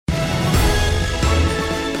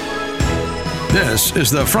This is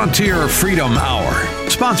the Frontier Freedom Hour,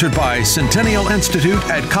 sponsored by Centennial Institute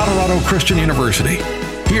at Colorado Christian University.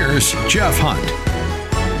 Here's Jeff Hunt.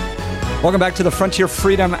 Welcome back to the Frontier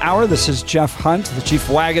Freedom Hour. This is Jeff Hunt, the chief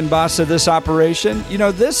wagon boss of this operation. You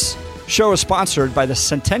know, this show is sponsored by the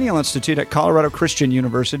Centennial Institute at Colorado Christian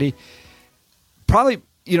University. Probably,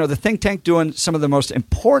 you know, the think tank doing some of the most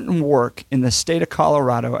important work in the state of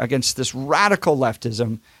Colorado against this radical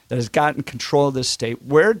leftism that has gotten control of this state.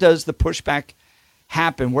 Where does the pushback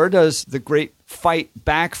happen? Where does the great fight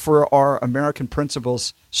back for our American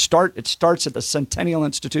principles start? It starts at the Centennial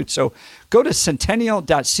Institute. So go to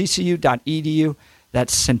centennial.ccu.edu.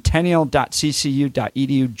 That's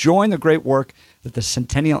centennial.ccu.edu. Join the great work that the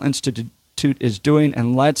Centennial Institute is doing,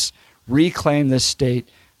 and let's reclaim this state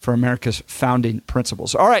for America's founding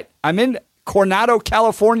principles. All right, I'm in Coronado,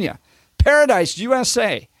 California, Paradise,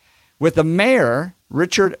 USA, with the mayor,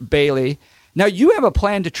 Richard Bailey. Now, you have a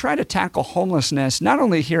plan to try to tackle homelessness, not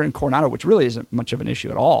only here in Coronado, which really isn't much of an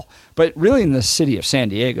issue at all, but really in the city of San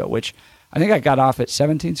Diego, which I think I got off at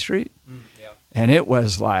 17th Street. And it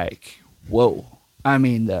was like, whoa. I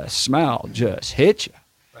mean, the smell just hit you.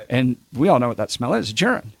 Right. And we all know what that smell is,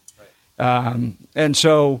 urine. Right. And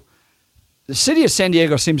so the city of San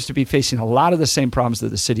Diego seems to be facing a lot of the same problems that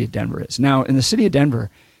the city of Denver is. Now, in the city of Denver,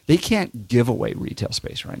 they can't give away retail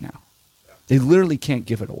space right now. Yeah. They literally can't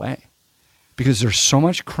give it away, because there's so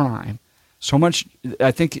much crime, so much.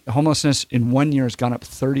 I think homelessness in 1 year has gone up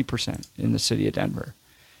 30% in the city of Denver.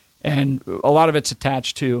 And a lot of it's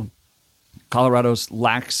attached to Colorado's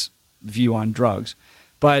lax view on drugs.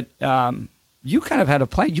 But you kind of had a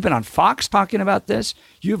plan. You've been on Fox talking about this.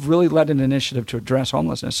 You've really led an initiative to address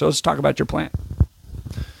homelessness. So let's talk about your plan.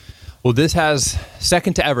 Well, this has,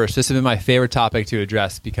 second to Everest, this has been my favorite topic to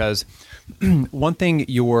address, because one thing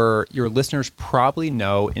your listeners probably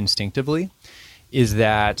know instinctively is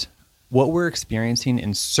that what we're experiencing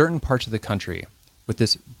in certain parts of the country with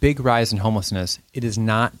this big rise in homelessness, it is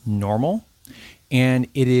not normal, and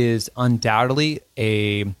it is undoubtedly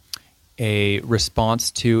a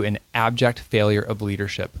response to an abject failure of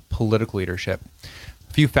leadership, political leadership.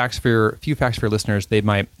 A few facts for your listeners they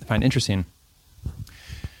might find interesting.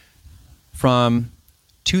 From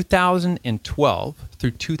 2012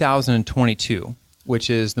 through 2022, which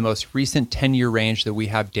is the most recent 10-year range that we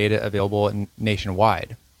have data available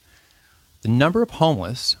nationwide, the number of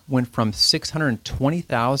homeless went from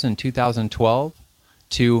 620,000 in 2012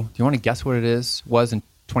 to, do you want to guess what was in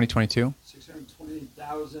 2022?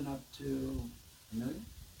 620,000 up to a million?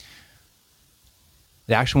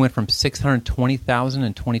 It actually went from 620,000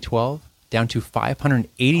 in 2012 down to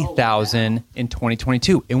 580,000 in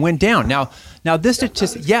 2022. It went down. Now this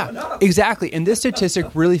statistic, yeah, exactly. And this statistic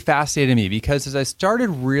really fascinated me, because as I started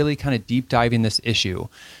really kind of deep diving this issue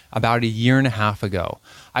about a year and a half ago,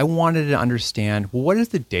 I wanted to understand, well, what does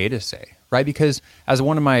the data say, right? Because as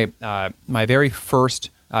one of my very first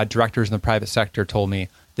directors in the private sector told me,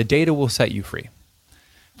 the data will set you free.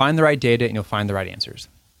 Find the right data and you'll find the right answers.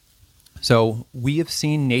 So we have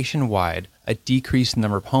seen nationwide a decrease in the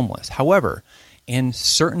number of homeless. However, in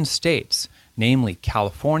certain states, namely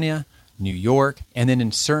California, New York, and then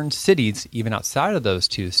in certain cities, even outside of those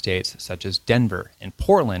two states, such as Denver and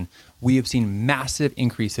Portland, we have seen massive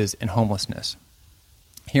increases in homelessness.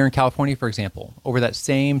 Here in California, for example, over that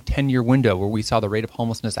same 10-year window where we saw the rate of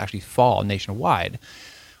homelessness actually fall nationwide,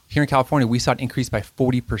 here in California, we saw it increase by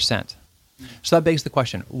 40%. So that begs the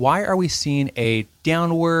question, why are we seeing a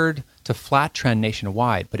downward to flat trend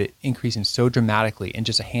nationwide, but it increasing so dramatically in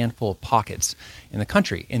just a handful of pockets in the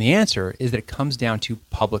country? And the answer is that it comes down to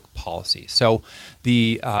public policy. So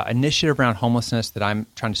the initiative around homelessness that I'm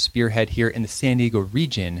trying to spearhead here in the San Diego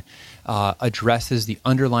region addresses the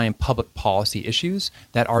underlying public policy issues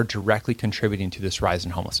that are directly contributing to this rise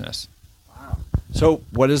in homelessness. Wow. So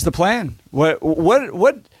what is the plan? What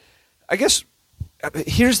I guess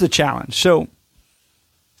here's the challenge. So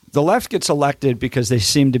the left gets elected because they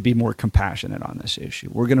seem to be more compassionate on this issue.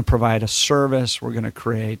 We're going to provide a service. We're going to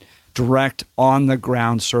create direct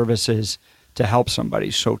on-the-ground services to help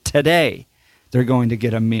somebody. So today, they're going to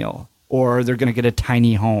get a meal, or they're going to get a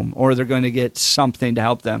tiny home, or they're going to get something to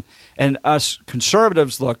help them. And us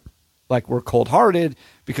conservatives look like we're cold-hearted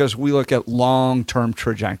because we look at long-term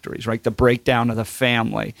trajectories, right? The breakdown of the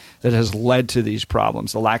family that has led to these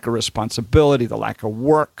problems, the lack of responsibility, the lack of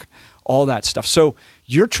work, all that stuff. So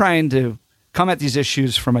you're trying to come at these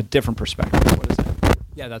issues from a different perspective. What is that?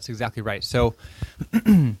 Yeah, that's exactly right. So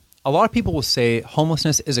a lot of people will say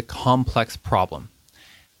homelessness is a complex problem.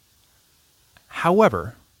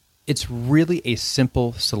 However, it's really a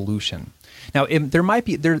simple solution. Now,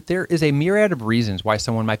 there is a myriad of reasons why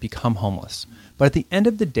someone might become homeless, but at the end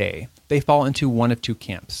of the day, they fall into one of two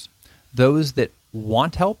camps: those that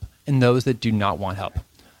want help and those that do not want help.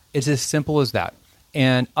 It's as simple as that.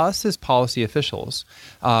 And us as policy officials,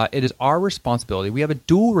 it is our responsibility. We have a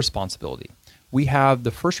dual responsibility. We have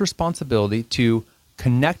the first responsibility to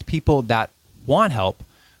connect people that want help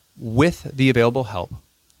with the available help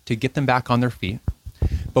to get them back on their feet.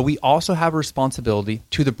 But we also have a responsibility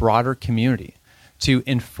to the broader community to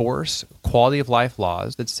enforce quality of life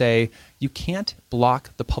laws that say you can't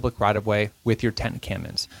block the public right-of-way with your tent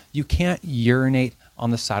encampments. You can't urinate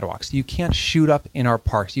on the sidewalks. You can't shoot up in our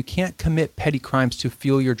parks. You can't commit petty crimes to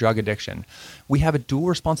fuel your drug addiction. We have a dual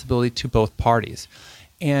responsibility to both parties.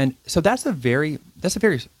 And so that's a very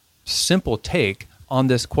simple take on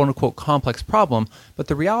this quote-unquote complex problem. But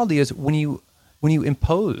the reality is when you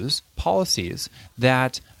impose policies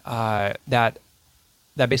that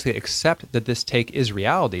basically accept that this take is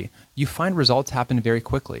reality, you find results happen very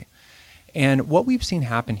quickly. And what we've seen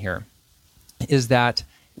happen here is that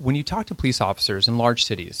when you talk to police officers in large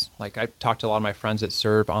cities, like I've talked to a lot of my friends that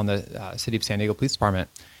serve on the City of San Diego Police Department,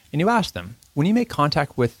 and you ask them, when you make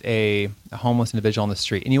contact with a homeless individual on the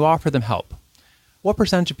street and you offer them help, what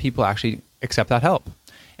percentage of people actually accept that help?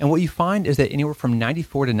 And what you find is that anywhere from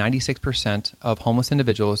 94 to 96% of homeless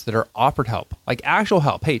individuals that are offered help, like actual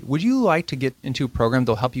help, hey, would you like to get into a program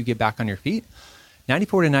that'll help you get back on your feet?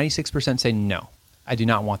 94 to 96% say, no, I do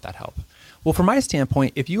not want that help. Well, from my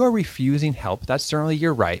standpoint, if you are refusing help, that's certainly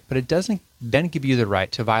your right, but it doesn't then give you the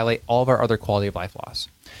right to violate all of our other quality of life laws.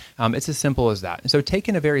 It's as simple as that. And so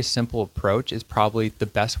taking a very simple approach is probably the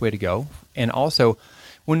best way to go. And also,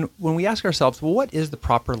 when we ask ourselves, well, what is the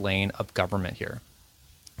proper lane of government here?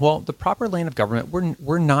 Well, the proper lane of government,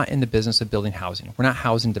 we're not in the business of building housing. We're not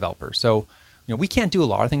housing developers. So, we can't do a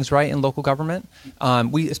lot of things right in local government.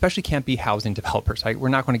 We especially can't be housing developers. Right? We're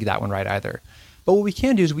not going to get that one right either. But what we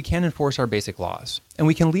can do is we can enforce our basic laws. And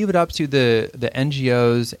we can leave it up to the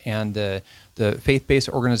NGOs and the faith-based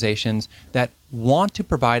organizations that want to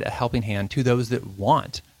provide a helping hand to those that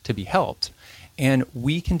want to be helped. And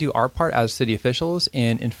we can do our part as city officials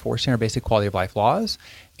in enforcing our basic quality of life laws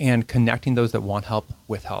and connecting those that want help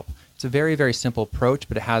with help. It's a very, very simple approach,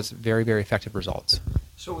 but it has very, very effective results.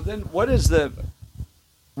 So then what's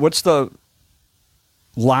the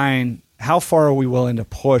line? How far are we willing to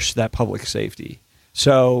push that public safety?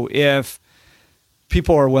 So if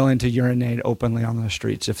people are willing to urinate openly on the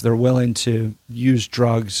streets, if they're willing to use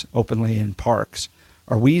drugs openly in parks,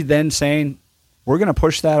 are we then saying we're going to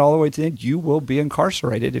push that all the way to the end? You will be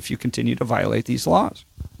incarcerated if you continue to violate these laws.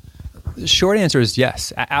 The short answer is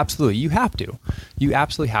yes, absolutely. You have to. You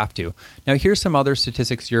absolutely have to. Now, here's some other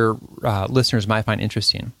statistics your listeners might find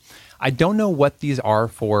interesting. I don't know what these are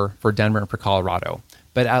for Denver and for Colorado,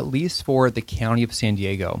 but at least for the county of San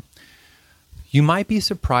Diego, you might be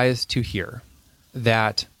surprised to hear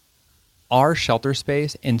that our shelter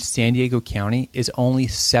space in San Diego County is only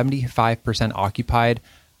 75% occupied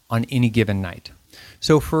on any given night.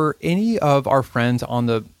 So for any of our friends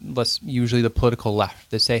on usually the political left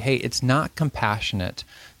that say, hey, it's not compassionate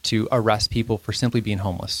to arrest people for simply being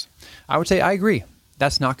homeless, I would say I agree.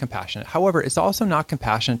 That's not compassionate. However, it's also not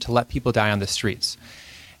compassionate to let people die on the streets.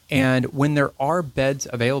 And when there are beds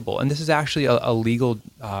available, and this is actually a legal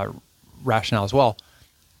rationale as well,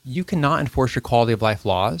 you cannot enforce your quality of life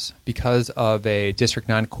laws because of a District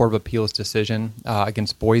 9 Court of Appeals decision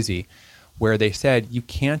against Boise, where they said you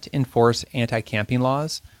can't enforce anti-camping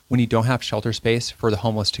laws when you don't have shelter space for the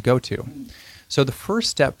homeless to go to. So the first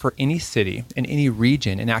step for any city in any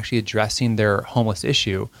region in actually addressing their homeless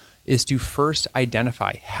issue is to first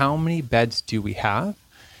identify how many beds do we have.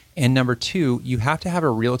 And number two, you have to have a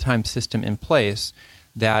real-time system in place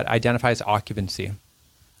that identifies occupancy.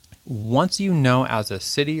 Once you know as a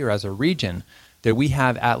city or as a region that we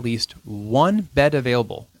have at least one bed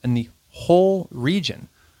available in the whole region,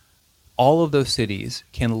 all of those cities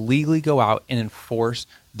can legally go out and enforce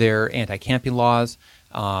their anti-camping laws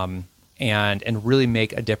and really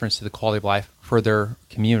make a difference to the quality of life for their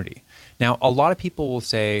community. Now, a lot of people will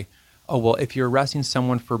say, oh, well, if you're arresting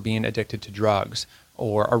someone for being addicted to drugs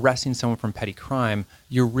or arresting someone from petty crime,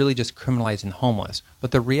 you're really just criminalizing homeless.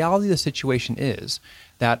 But the reality of the situation is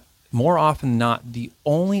that more often than not, the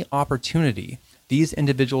only opportunity these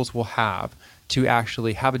individuals will have to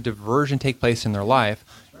actually have a diversion take place in their life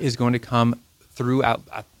is going to come through, at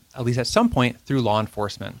least at some point, through law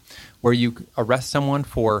enforcement, where you arrest someone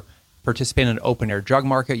for participating in an open-air drug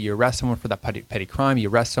market, you arrest someone for that petty crime, you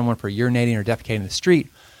arrest someone for urinating or defecating in the street.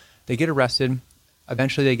 They get arrested,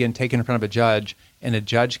 eventually they get taken in front of a judge, and a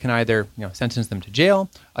judge can either sentence them to jail,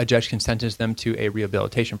 a judge can sentence them to a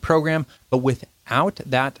rehabilitation program, but without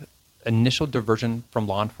that initial diversion from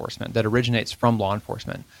law enforcement that originates from law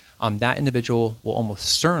enforcement, that individual will almost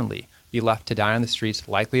certainly be left to die on the streets,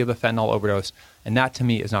 likely of a fentanyl overdose. And that, to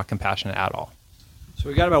me, is not compassionate at all. So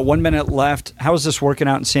we got about 1 minute left. How is this working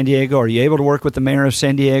out in San Diego? Are you able to work with the mayor of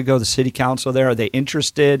San Diego, the city council there? Are they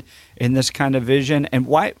interested in this kind of vision? And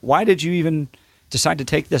why did you even decide to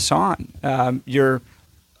take this on? You're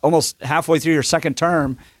almost halfway through your second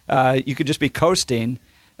term. You could just be coasting,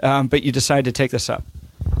 but you decided to take this up.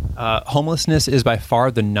 Homelessness is by far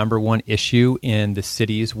the number one issue in the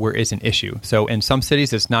cities where it's an issue. So in some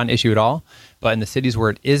cities, it's not an issue at all. But in the cities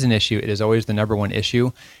where it is an issue, it is always the number one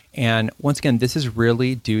issue. And once again, this is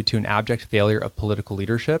really due to an abject failure of political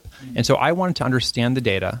leadership. And so I wanted to understand the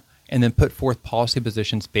data and then put forth policy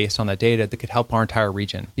positions based on that data that could help our entire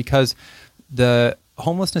region. Because the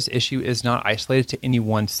homelessness issue is not isolated to any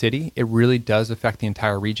one city. It really does affect the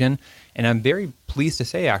entire region. And I'm very pleased to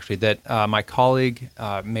say, actually, that my colleague,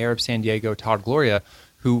 Mayor of San Diego, Todd Gloria,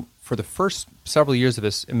 who for the first several years of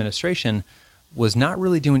his administration was not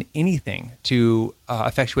really doing anything to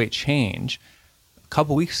effectuate change, a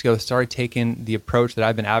couple weeks ago started taking the approach that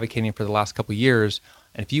I've been advocating for the last couple of years.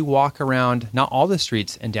 And if you walk around, not all the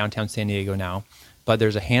streets in downtown San Diego now, but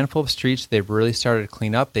there's a handful of streets they've really started to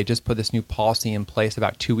clean up. They just put this new policy in place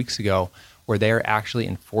about 2 weeks ago where they are actually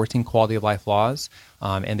enforcing quality of life laws,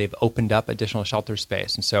 and they've opened up additional shelter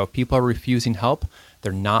space. And so if people are refusing help,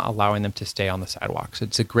 they're not allowing them to stay on the sidewalks.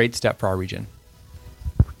 It's a great step for our region.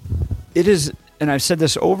 It is, and I've said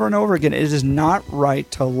this over and over again, it is not right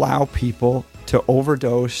to allow people to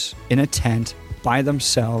overdose in a tent by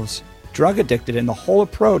themselves, drug addicted, and the whole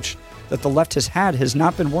approach that the left has had has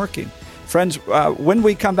not been working. Friends, when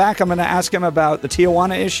we come back, I'm going to ask him about the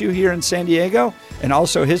Tijuana issue here in San Diego and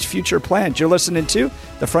also his future plans. You're listening to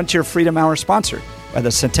the Frontier Freedom Hour, sponsored by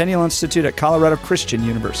the Centennial Institute at Colorado Christian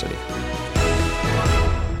University.